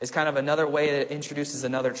 is kind of another way that introduces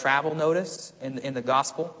another travel notice in the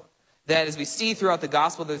gospel. That as we see throughout the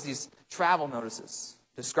gospel, there's these travel notices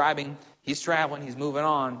describing he's traveling, he's moving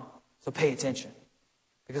on, so pay attention.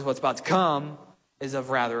 Because what's about to come is of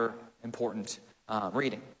rather important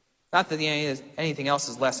reading. Not that anything else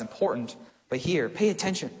is less important, but here, pay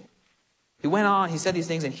attention. He went on, he said these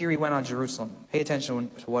things, and here he went on Jerusalem. Pay attention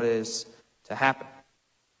to what is to happen.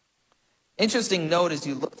 Interesting note as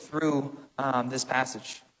you look through this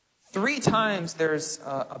passage. 3 times there's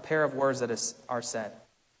a pair of words that are said.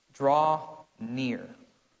 Draw near.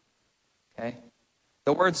 Okay?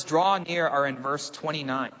 The words draw near are in verse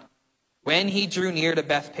 29. When he drew near to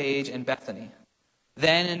Bethphage and Bethany.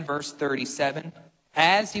 Then in verse 37,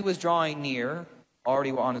 as he was drawing near,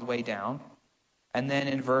 already on his way down. And then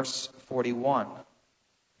in verse 41,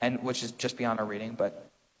 and which is just beyond our reading,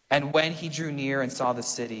 and when he drew near and saw the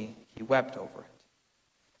city, he wept over it.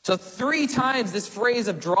 So 3 times this phrase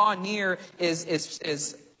of draw near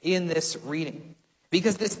is in this reading.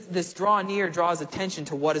 Because this draw near draws attention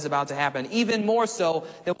to what is about to happen, even more so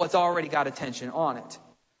than what's already got attention on it.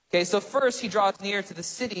 Okay, so first he draws near to the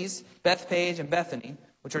cities, Bethphage and Bethany,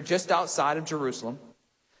 which are just outside of Jerusalem.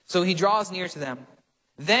 So he draws near to them.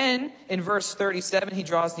 Then, in verse 37, he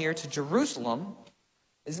draws near to Jerusalem.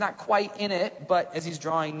 It's not quite in it, but as he's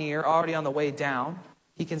drawing near, already on the way down,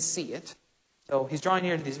 he can see it. So he's drawing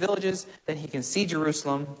near to these villages, then he can see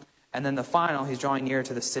Jerusalem, and then the final, he's drawing near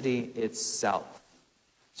to the city itself.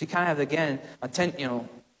 So you kind of have, again,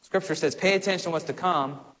 Scripture says, pay attention to what's to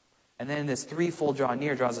come, and then this threefold draw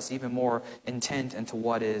near draws us even more intent into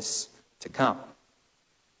what is to come.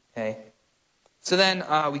 Okay? So then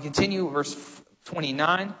we continue, verse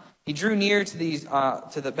 29. He drew near to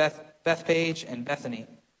the Bethphage and Bethany,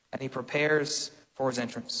 and he prepares for his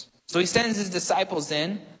entrance. So he sends his disciples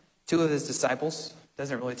in, 2 of his disciples.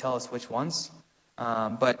 Doesn't really tell us which ones.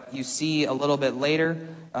 But you see a little bit later,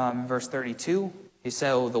 verse 32, he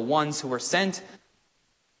said, the ones who were sent.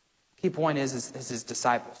 Key point is his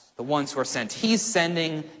disciples, the ones who are sent. He's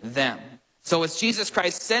sending them. So it's Jesus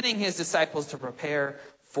Christ sending his disciples to prepare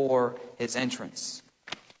for his entrance.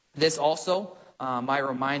 This also might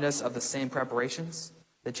remind us of the same preparations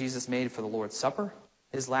that Jesus made for the Lord's Supper,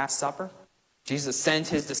 his Last Supper. Jesus sent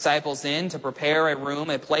his disciples in to prepare a room,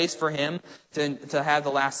 a place for him to have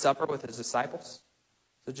the Last Supper with his disciples.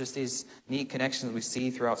 So just these neat connections we see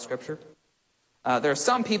throughout Scripture. There are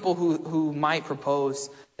some people who might propose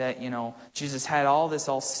that, Jesus had all this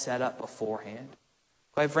all set up beforehand.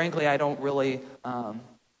 Quite frankly, I don't really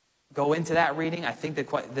go into that reading. I think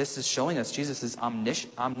that this is showing us Jesus'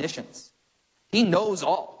 omniscience. He knows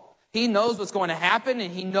all. He knows what's going to happen,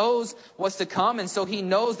 and he knows what's to come, and so he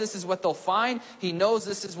knows this is what they'll find. He knows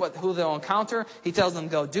this is who they'll encounter. He tells them,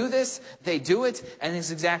 go do this. They do it, and it's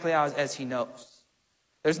exactly as he knows.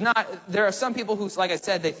 There are some people who, like I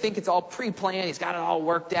said, they think it's all pre-planned. He's got it all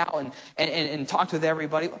worked out and talked with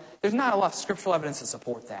everybody. There's not a lot of scriptural evidence to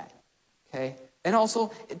support that. Okay? And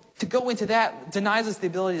also, to go into that denies us the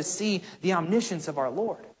ability to see the omniscience of our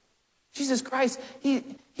Lord. Jesus Christ, he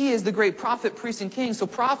is the great prophet, priest, and king. So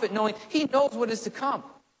prophet knowing, he knows what is to come.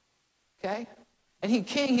 Okay? And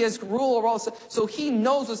he has rule over all this. So he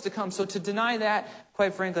knows what's to come. So to deny that,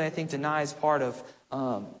 quite frankly, I think denies part of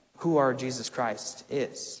who our Jesus Christ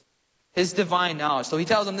is. His divine knowledge. So he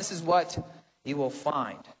tells them this is what you will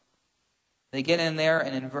find. They get in there,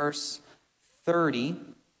 and in verse 30,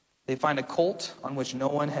 they find a colt on which no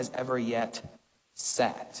one has ever yet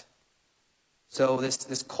sat. So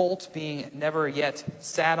this colt being never yet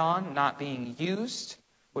sat on, not being used,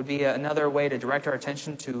 would be another way to direct our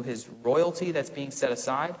attention to his royalty that's being set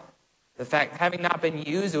aside. The fact, having not been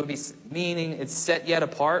used, it would be meaning it's set yet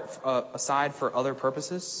apart, aside for other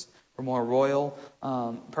purposes, for more royal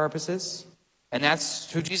purposes. And that's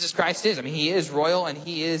who Jesus Christ is. I mean, he is royal and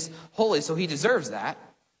he is holy, so he deserves that.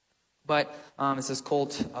 But it's this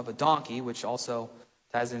colt of a donkey, which also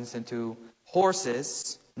ties into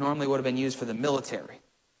horses normally would have been used for the military.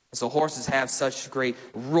 So horses have such great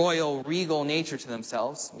royal, regal nature to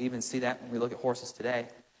themselves. We even see that when we look at horses today.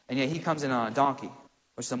 And yet he comes in on a donkey,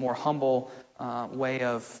 which is a more humble way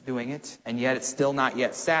of doing it, and yet it's still not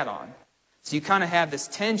yet sat on. So you kind of have this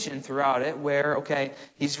tension throughout it where, okay,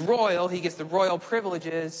 he's royal, he gets the royal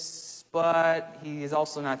privileges, but he is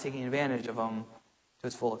also not taking advantage of them to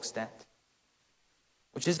its full extent.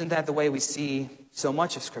 Which isn't that the way we see so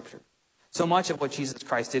much of Scripture? So much of what Jesus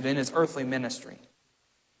Christ did in his earthly ministry.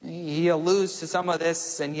 He alludes to some of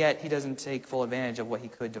this, and yet he doesn't take full advantage of what he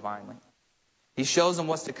could divinely. He shows them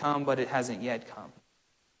what's to come, but it hasn't yet come.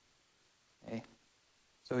 Okay?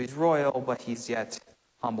 So he's royal, but he's yet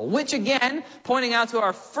humble. Which again, pointing out to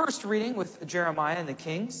our first reading with Jeremiah and the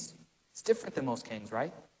kings, it's different than most kings,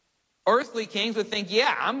 right? Earthly kings would think,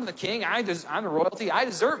 yeah, I'm the king, I'm the royalty, I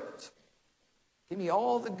deserve it. Give me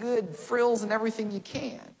all the good frills and everything you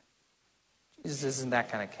can. Jesus isn't that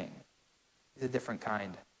kind of king. He's a different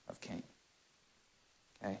kind of king.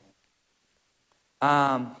 Okay?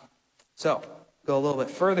 So, go a little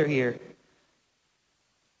bit further here.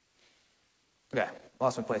 Okay,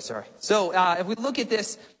 lost my place, sorry. So, if we look at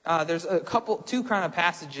this, there's two kind of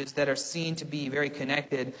passages that are seen to be very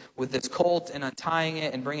connected with this colt and untying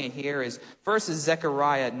it and bringing it here. First is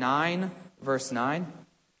Zechariah 9, verse 9.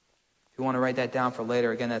 If you want to write that down for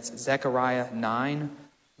later, again, that's Zechariah 9,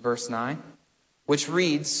 verse 9, which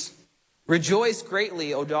reads, "Rejoice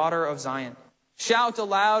greatly, O daughter of Zion. Shout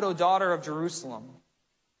aloud, O daughter of Jerusalem.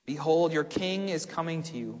 Behold, your king is coming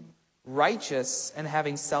to you. Righteous and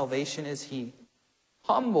having salvation is he.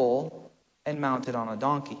 Humble and mounted on a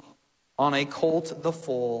donkey, on a colt the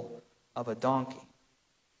foal of a donkey."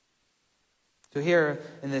 So here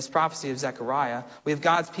in this prophecy of Zechariah, we have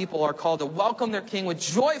God's people are called to welcome their king with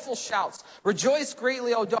joyful shouts. Rejoice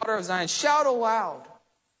greatly, O daughter of Zion. Shout aloud.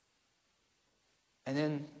 And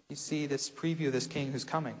then you see this preview of this king who's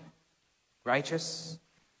coming. Righteous,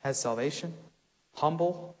 has salvation,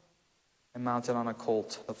 humble, and mounted on a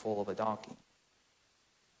colt, the foal of a donkey.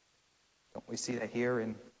 Don't we see that here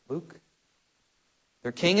in Luke?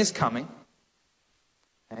 Their king is coming.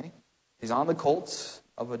 Okay? He's on the colt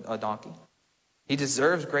of a donkey. He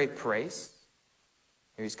deserves great praise.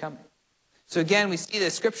 Here he's coming. So again, we see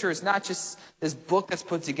that Scripture is not just this book that's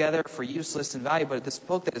put together for useless and value, but this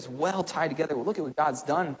book that is well tied together. Look at what God's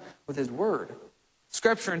done with His Word.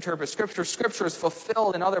 Scripture interprets Scripture. Scripture is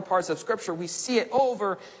fulfilled in other parts of Scripture. We see it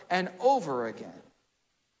over and over again.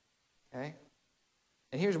 Okay?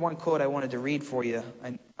 And here's one quote I wanted to read for you.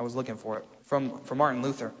 I was looking for it. From Martin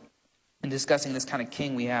Luther. In discussing this kind of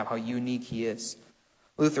king we have, how unique he is.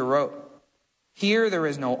 Luther wrote, "Here there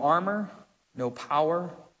is no armor, no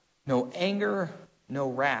power, no anger, no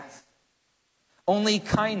wrath. Only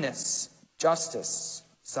kindness, justice,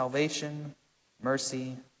 salvation,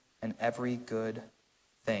 mercy, and every good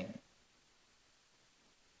thing."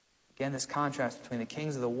 Again, this contrast between the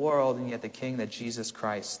kings of the world and yet the king that Jesus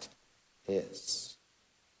Christ is.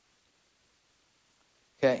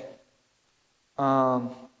 Okay.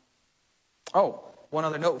 One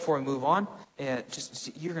other note before we move on. You're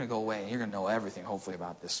going to go away and you're going to know everything, hopefully,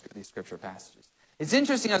 about these scripture passages. It's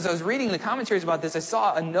interesting, as I was reading the commentaries about this, I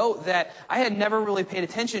saw a note that I had never really paid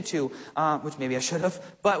attention to, which maybe I should have.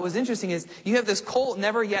 But what was interesting is you have this colt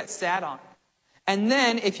never yet sat on. And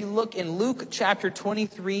then if you look in Luke chapter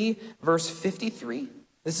 23, verse 53,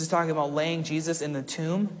 this is talking about laying Jesus in the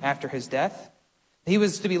tomb after his death. He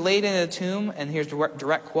was to be laid in a tomb, and here's a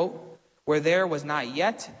direct quote, "where there was not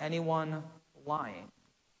yet anyone lying."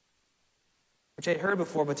 Which I'd heard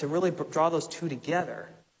before, but to really draw those two together.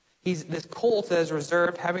 This colt that is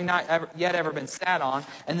reserved, having not ever been sat on,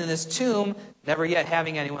 and then this tomb, never yet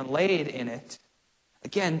having anyone laid in it.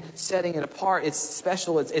 Again, setting it apart. It's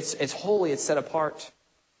special, it's holy, it's set apart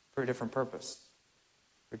for a different purpose.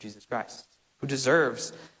 For Jesus Christ, who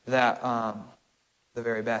deserves that the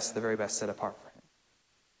very best set apart for him.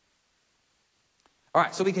 All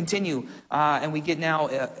right, so we continue, and we get now,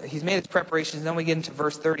 he's made his preparations, and then we get into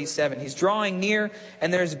verse 37. He's drawing near,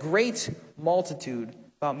 and there's great multitude,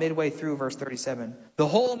 about midway through verse 37. "The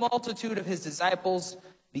whole multitude of his disciples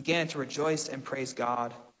began to rejoice and praise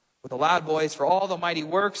God with a loud voice for all the mighty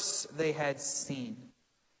works they had seen."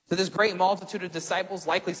 So this great multitude of disciples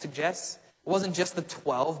likely suggests it wasn't just the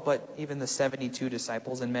 12, but even the 72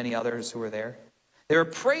 disciples and many others who were there. They were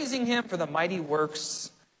praising him for the mighty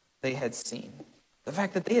works they had seen. The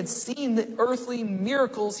fact that they had seen the earthly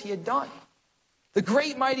miracles he had done. The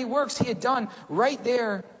great mighty works he had done right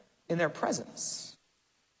there in their presence.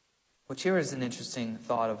 Which here is an interesting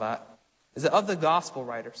thought of that. Is that of the gospel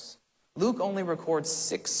writers, Luke only records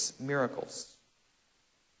 6 miracles.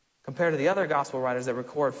 compared to the other gospel writers that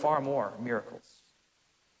record far more miracles.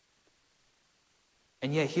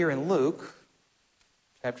 And yet here in Luke,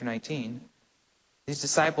 chapter 19, these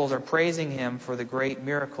disciples are praising him for the great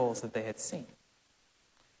miracles that they had seen.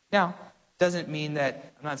 Now, doesn't mean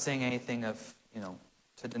that, I'm not saying anything of,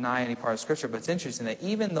 to deny any part of Scripture, but it's interesting that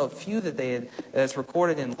even the few that's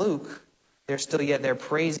recorded in Luke, they're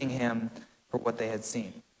praising him for what they had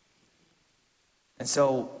seen. And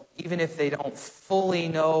so, even if they don't fully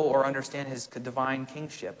know or understand his divine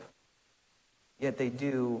kingship, yet they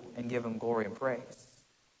do and give him glory and praise.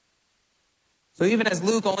 So even as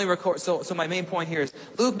Luke only records, so my main point here is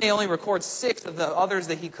Luke may only record 6 of the others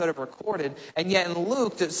that he could have recorded, and yet in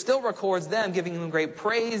Luke it still records them, giving him great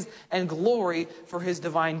praise and glory for his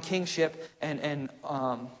divine kingship and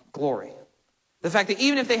glory. The fact that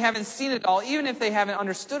even if they haven't seen it all, even if they haven't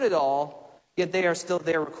understood it all, yet they are still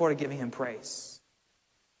there recorded giving him praise.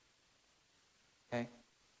 Okay?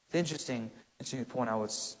 It's interesting point I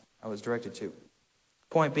was directed to.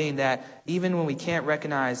 Point being that even when we can't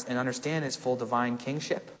recognize and understand his full divine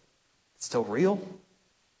kingship, it's still real,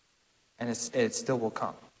 and it still will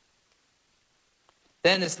come.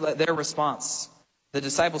 Then it's their response. The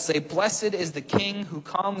disciples say, "Blessed is the King who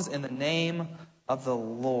comes in the name of the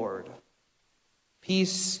Lord.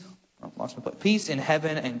 Peace in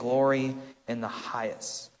heaven and glory in the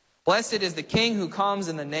highest." Blessed is the King who comes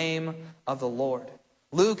in the name of the Lord.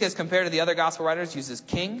 Luke, as compared to the other gospel writers, uses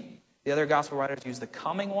king. The other gospel writers use the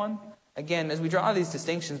coming one. Again, as we draw these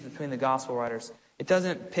distinctions between the gospel writers, it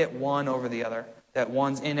doesn't pit one over the other, that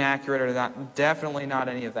one's inaccurate or not. Definitely not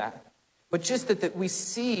any of that. But just that we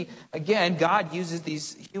see, again, God uses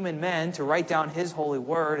these human men to write down his holy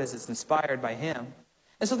word as it's inspired by him.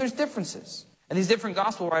 And so there's differences. And these different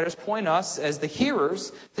gospel writers point us, as the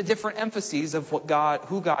hearers, to different emphases of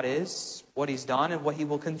who God is, what he's done, and what he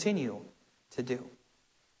will continue to do.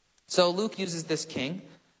 So Luke uses this king,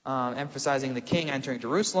 emphasizing the king entering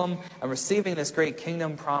Jerusalem and receiving this great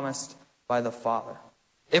kingdom promised by the Father.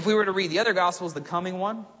 If we were to read the other Gospels, the coming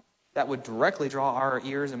one, that would directly draw our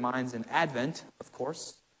ears and minds in Advent, of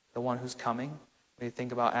course, the one who's coming. When you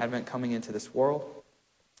think about Advent coming into this world.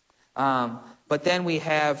 But then we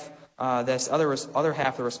have this other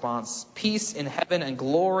half of the response, peace in heaven and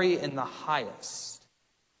glory in the highest,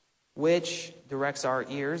 which directs our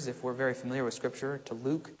ears, if we're very familiar with Scripture, to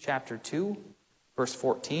Luke chapter 2, verse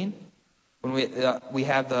 14, when we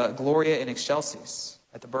have the Gloria in Excelsis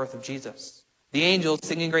at the birth of Jesus. The angels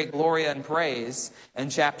singing great Gloria and praise in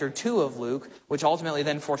chapter 2 of Luke, which ultimately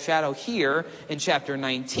then foreshadow here in chapter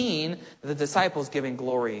 19, the disciples giving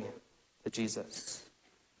glory to Jesus.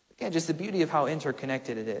 Again, just the beauty of how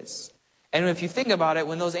interconnected it is. And if you think about it,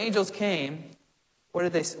 when those angels came, where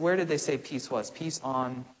did they say peace was? Peace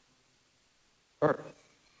on earth.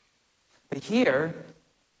 But here,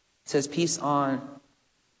 it says peace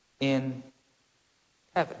in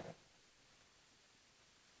heaven.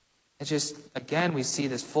 It's just, again, we see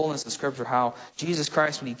this fullness of Scripture, how Jesus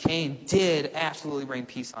Christ, when he came, did absolutely bring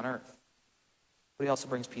peace on earth. But he also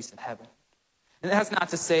brings peace in heaven. And that's not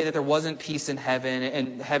to say that there wasn't peace in heaven,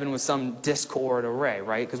 and heaven was some discord array,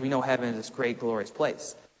 right? Because we know heaven is this great, glorious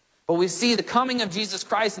place. But we see the coming of Jesus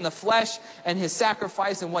Christ in the flesh and his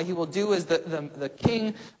sacrifice and what he will do as the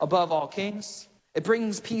king above all kings. It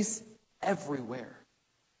brings peace everywhere.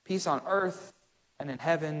 Peace on earth and in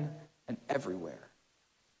heaven and everywhere.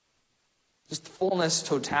 Just the fullness,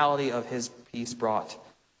 totality of his peace brought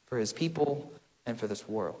for his people and for this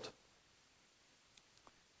world.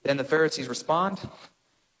 Then the Pharisees respond,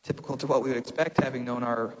 typical to what we would expect, having known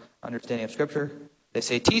our understanding of Scripture. They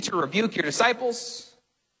say, "Teacher, rebuke your disciples."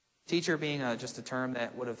 Teacher being just a term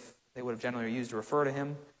that they would have generally used to refer to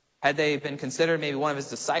him. Had they been considered maybe one of his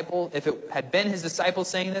disciples, if it had been his disciples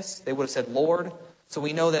saying this, they would have said Lord. So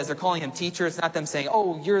we know that as they're calling him teacher, it's not them saying,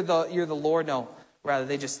 "Oh, you're the Lord." No,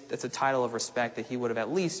 rather it's a title of respect that he would have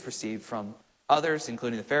at least received from others,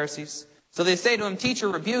 including the Pharisees. So they say to him, "Teacher,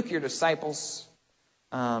 rebuke your disciples."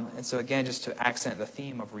 And so again, just to accent the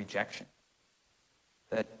theme of rejection.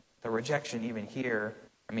 That the rejection even here,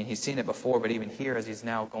 he's seen it before, but even here as he's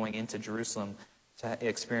now going into Jerusalem to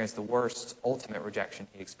experience the worst, ultimate rejection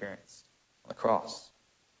he experienced on the cross.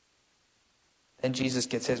 Then Jesus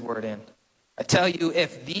gets his word in. "I tell you,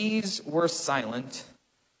 if these were silent,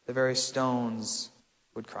 the very stones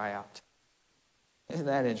would cry out." Isn't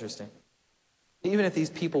that interesting? Even if these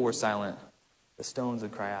people were silent, the stones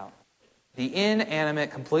would cry out. The inanimate,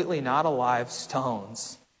 completely not alive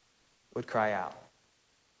stones would cry out.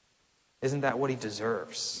 Isn't that what he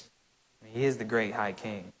deserves? He is the great high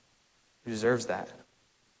king who deserves that.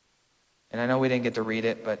 And I know we didn't get to read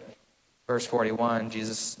it, but verse 41,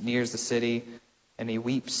 Jesus nears the city and he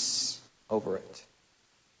weeps over it.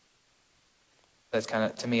 That's kind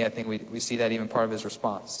of, to me, I think we see that even part of his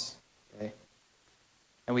response. Okay?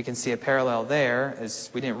 And we can see a parallel there,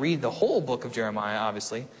 as we didn't read the whole book of Jeremiah,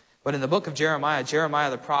 obviously, but in the book of Jeremiah,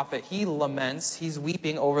 Jeremiah the prophet, he laments, he's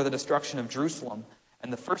weeping over the destruction of Jerusalem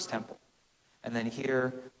and the first temple. And then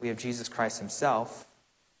here we have Jesus Christ himself,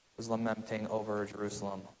 who's lamenting over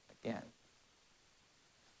Jerusalem again.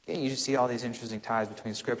 Again, you just see all these interesting ties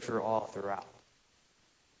between Scripture all throughout.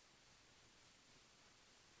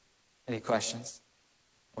 Any questions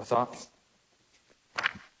or thoughts?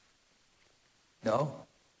 No?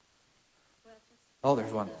 Oh,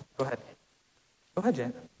 there's one. Go ahead. Go ahead,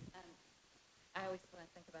 Jen. I always, when I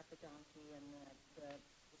think about the donkey and the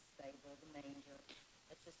stable, the manger,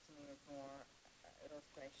 it just to me is more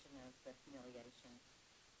illustration of the humiliation.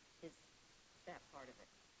 Is that part of it?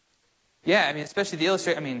 Yeah, I mean, especially the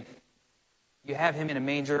illustration. I mean, you have him in a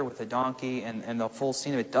manger with a donkey, and the full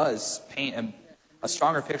scene of it does paint a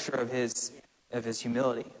stronger picture of his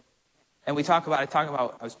humility. And I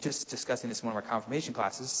was just discussing this in one of our confirmation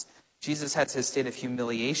classes. Jesus has his state of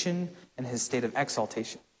humiliation and his state of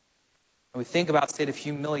exaltation. When we think about state of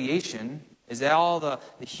humiliation, is that all the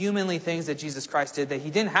humanly things that Jesus Christ did that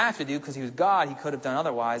he didn't have to do because he was God, he could have done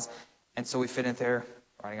otherwise. And so we fit in there,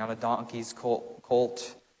 riding on a donkey's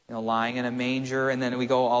colt, lying in a manger, and then we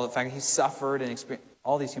go all the fact that he suffered and experienced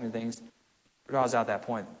all these human things, draws out that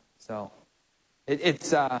point. So it's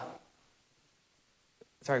sorry,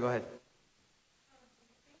 go ahead.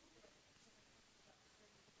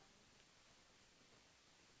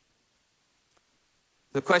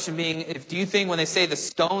 The question being, do you think when they say the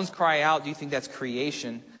stones cry out, do you think that's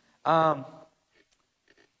creation? I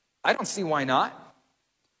don't see why not.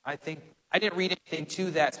 I didn't read anything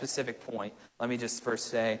to that specific point. Let me just first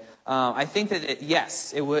say, I think that it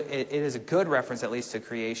is a good reference at least to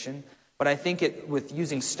creation. But I think with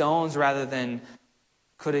using stones rather than,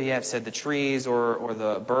 could he have said the trees or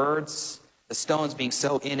the birds, the stones being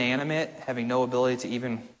so inanimate, having no ability to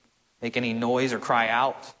even make any noise or cry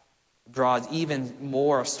out, draws even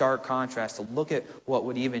more stark contrast to look at what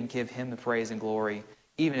would even give him the praise and glory,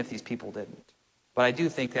 even if these people didn't. But I do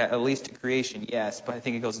think that at least to creation, yes, but I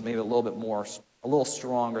think it goes maybe a little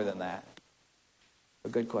stronger than that. A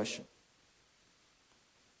good question.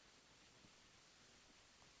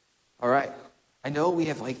 All right. I know we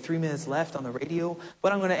have like 3 minutes left on the radio,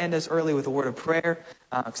 but I'm going to end us early with a word of prayer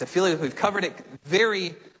because I feel like we've covered it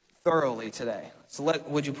very thoroughly today. So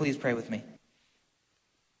would you please pray with me?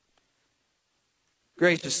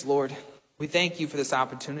 Gracious Lord, we thank you for this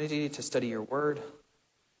opportunity to study your word.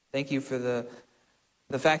 Thank you for the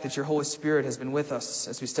fact that your Holy Spirit has been with us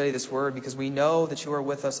as we study this word, because we know that you are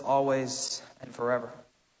with us always and forever.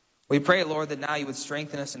 We pray, Lord, that now you would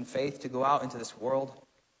strengthen us in faith to go out into this world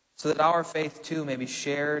so that our faith too may be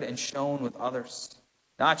shared and shown with others,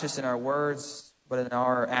 not just in our words, but in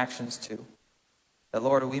our actions too. That,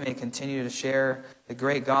 Lord, we may continue to share the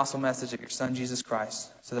great gospel message of your Son, Jesus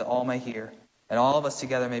Christ, so that all may hear, and all of us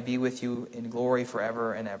together may be with you in glory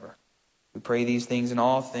forever and ever. We pray these things and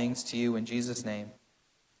all things to you in Jesus' name.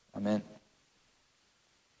 Amen.